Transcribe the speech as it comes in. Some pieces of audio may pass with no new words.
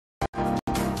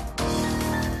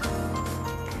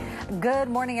Good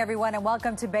morning, everyone, and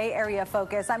welcome to Bay Area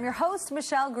Focus. I'm your host,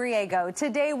 Michelle Griego.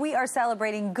 Today, we are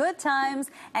celebrating good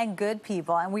times and good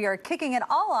people, and we are kicking it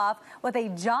all off with a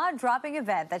jaw-dropping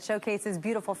event that showcases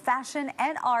beautiful fashion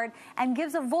and art and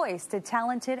gives a voice to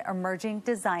talented emerging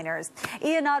designers.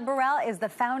 Burrell is the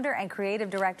founder and creative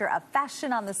director of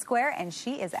Fashion on the Square, and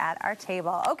she is at our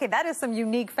table. Okay, that is some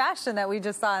unique fashion that we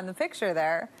just saw in the picture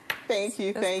there. Thank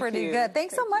you. That's pretty good.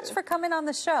 Thanks so much for coming on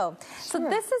the show. So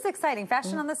this is exciting.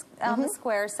 Fashion on the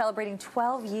Square celebrating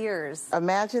 12 years.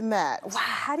 Imagine that. Wow,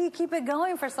 how do you keep it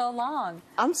going for so long?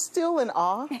 I'm still in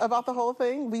awe about the whole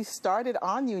thing. We started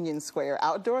on Union Square,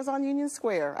 outdoors on Union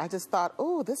Square. I just thought,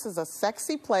 oh, this is a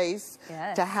sexy place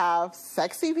to have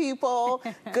sexy people,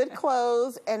 good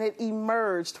clothes, and it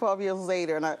emerged 12 years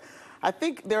later. And I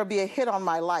think there would be a hit on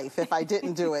my life if I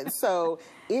didn't do it. So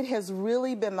it has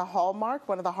really been the hallmark,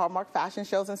 one of the hallmark fashion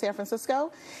shows in San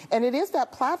Francisco. And it is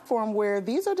that platform where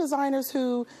these are designers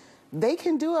who, they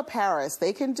can do a Paris,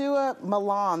 they can do a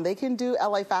Milan, they can do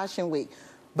LA Fashion Week,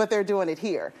 but they're doing it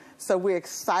here. So we're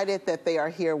excited that they are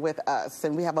here with us,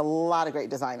 and we have a lot of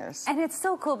great designers. And it's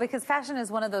so cool because fashion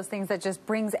is one of those things that just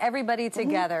brings everybody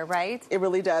together, right? It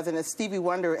really does, and as Stevie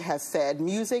Wonder has said,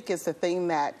 music is the thing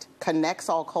that connects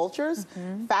all cultures.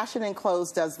 Fashion and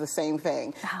clothes does the same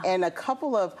thing. And a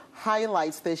couple of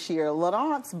highlights this year,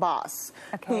 Laurence Boss,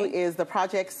 who is the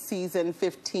Project Season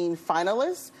 15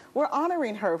 finalist, we're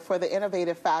honoring her for the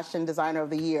Innovative Fashion Designer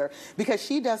of the Year because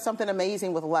she does something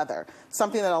amazing with leather,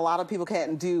 something that a lot of people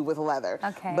can't do with leather.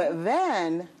 But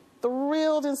then,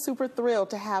 thrilled and super thrilled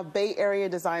to have Bay Area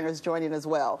designers joining as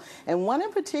well. And one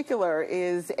in particular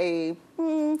is a,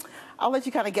 I'll let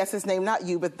you kind of guess his name, not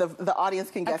you, but the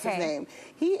audience can guess his name.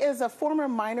 He is a former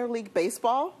minor league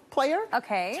baseball player,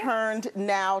 turned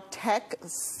now tech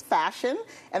fashion,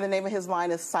 and the name of his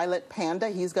line is Silent Panda.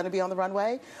 He's going to be on the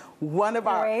runway. One of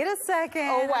our... Wait a second.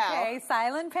 Oh, wow. Okay,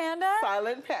 Silent Panda?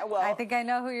 Silent Panda. Well, I think I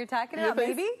know who you're talking about.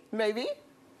 Maybe? Maybe.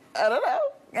 I don't know.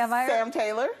 Am I Sam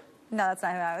Taylor? No, that's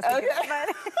not who I was thinking.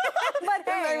 But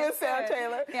his name is Sam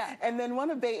Taylor. Yeah. And then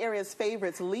one of Bay Area's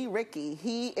favorites, Lee Rickey.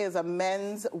 He is a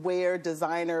men's wear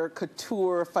designer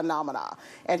couture phenomena.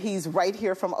 And he's right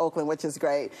here from Oakland, which is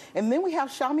great. And then we have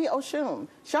Shami Oshun.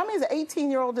 Shami is an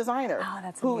 18-year-old designer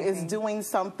who is doing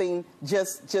something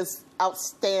just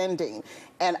outstanding.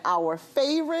 And our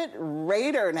favorite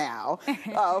Raider now,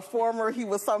 former he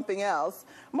was something else,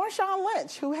 Marshawn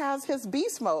Lynch, who has his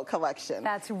Beast Mode collection.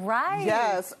 That's right.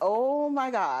 Yes. Oh,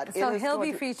 my God. So he'll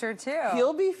be featured, too.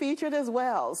 He'll be featured as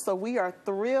well. So we are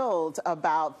thrilled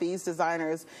about these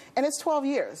designers. And it's 12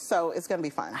 years, so it's going to be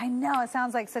fun. I know. It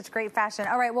sounds like such great fashion.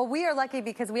 All right. Well, we are lucky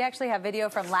because we actually have video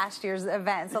from last year's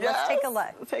event. So let's take a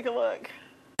look. Let's take a look.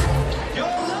 Your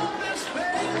love is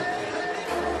fading.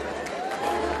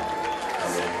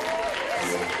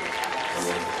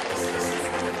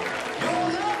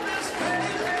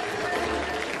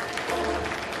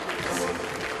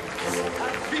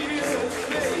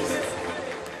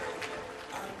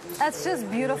 That's just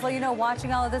beautiful. You know,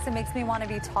 watching all of this, it makes me want to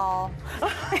be tall.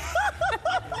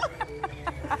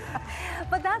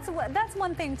 But that's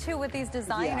one thing, too, with these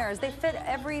designers. They fit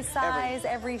every size,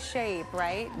 every shape,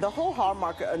 right? The whole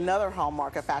hallmark, another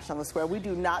hallmark of Fashion on the Square, we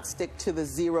do not stick to the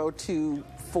 0 to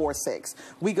 4-6.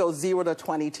 We go 0 to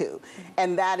 22.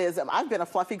 And that is, I've been a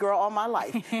fluffy girl all my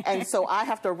life. And so I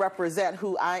have to represent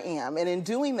who I am. And in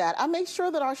doing that, I make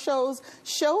sure that our shows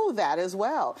show that as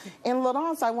well. And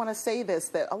Laurence, I want to say this,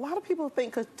 that a lot of people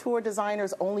think couture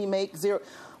designers only make 0.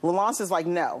 Laurence is like,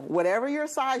 no, whatever your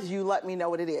size, you let me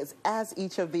know what it is, as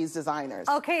each of these designers.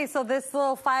 Okay, so this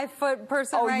little 5-foot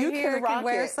person here can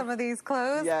wear some of these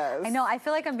clothes? Yes. I know, I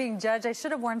feel like I'm being judged. I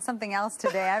should have worn something else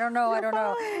today. I don't know, I don't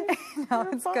know. No,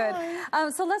 it's good.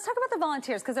 So let's talk about the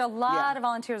volunteers, because there are a lot of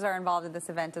volunteers are involved in this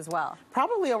event as well.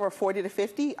 Probably over 40 to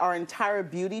 50. Our entire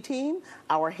beauty team,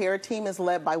 our hair team is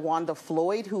led by Wanda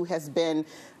Floyd, who has been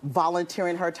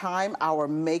volunteering her time. Our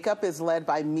makeup is led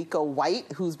by Miko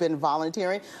White, who's been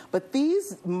volunteering. But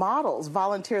these models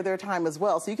volunteer their time as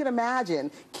well. So you can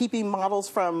imagine keeping models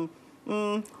from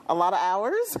a lot of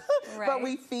hours, but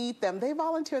we feed them. They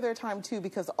volunteer their time too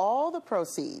because all the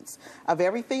proceeds of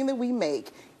everything that we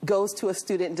make goes to a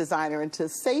student designer. And to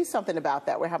say something about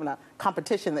that, we're having a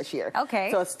competition this year.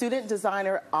 So a student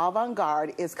designer,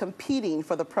 Avant-Garde, is competing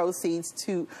for the proceeds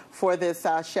for this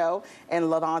show,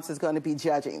 and Laurence is going to be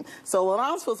judging. So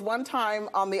Laurence was one time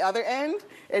on the other end,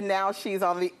 and now she's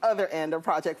on the other end of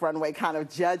Project Runway, kind of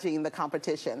judging the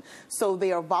competition. So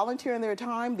they are volunteering their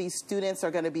time. These students are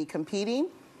going to be competing.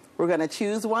 We're going to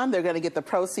choose one. They're going to get the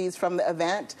proceeds from the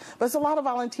event. But it's a lot of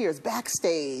volunteers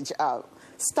backstage,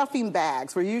 stuffing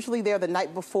bags. We're usually there the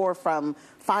night before from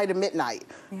 5 to midnight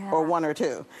or 1 or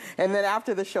 2. And then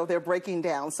after the show, they're breaking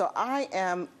down. So I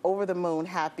am over the moon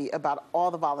happy about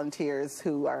all the volunteers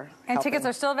who are And helping. tickets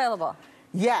are still available.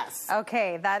 Yes.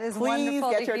 Okay, that is Please wonderful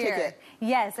get to your hear. ticket.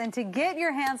 Yes, and to get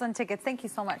your hands on tickets, thank you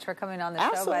so much for coming on the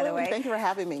show, by the way. Thank you for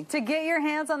having me. To get your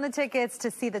hands on the tickets to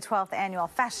see the 12th annual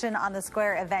Fashion on the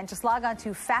Square event, just log on to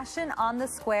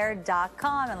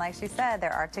fashiononthesquare.com. And like she said,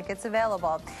 there are tickets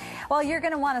available. Well, you're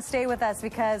going to want to stay with us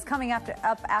because coming up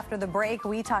after the break,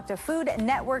 we talk to Food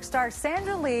Network star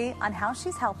Sandra Lee on how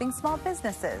she's helping small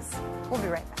businesses. We'll be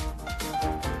right back.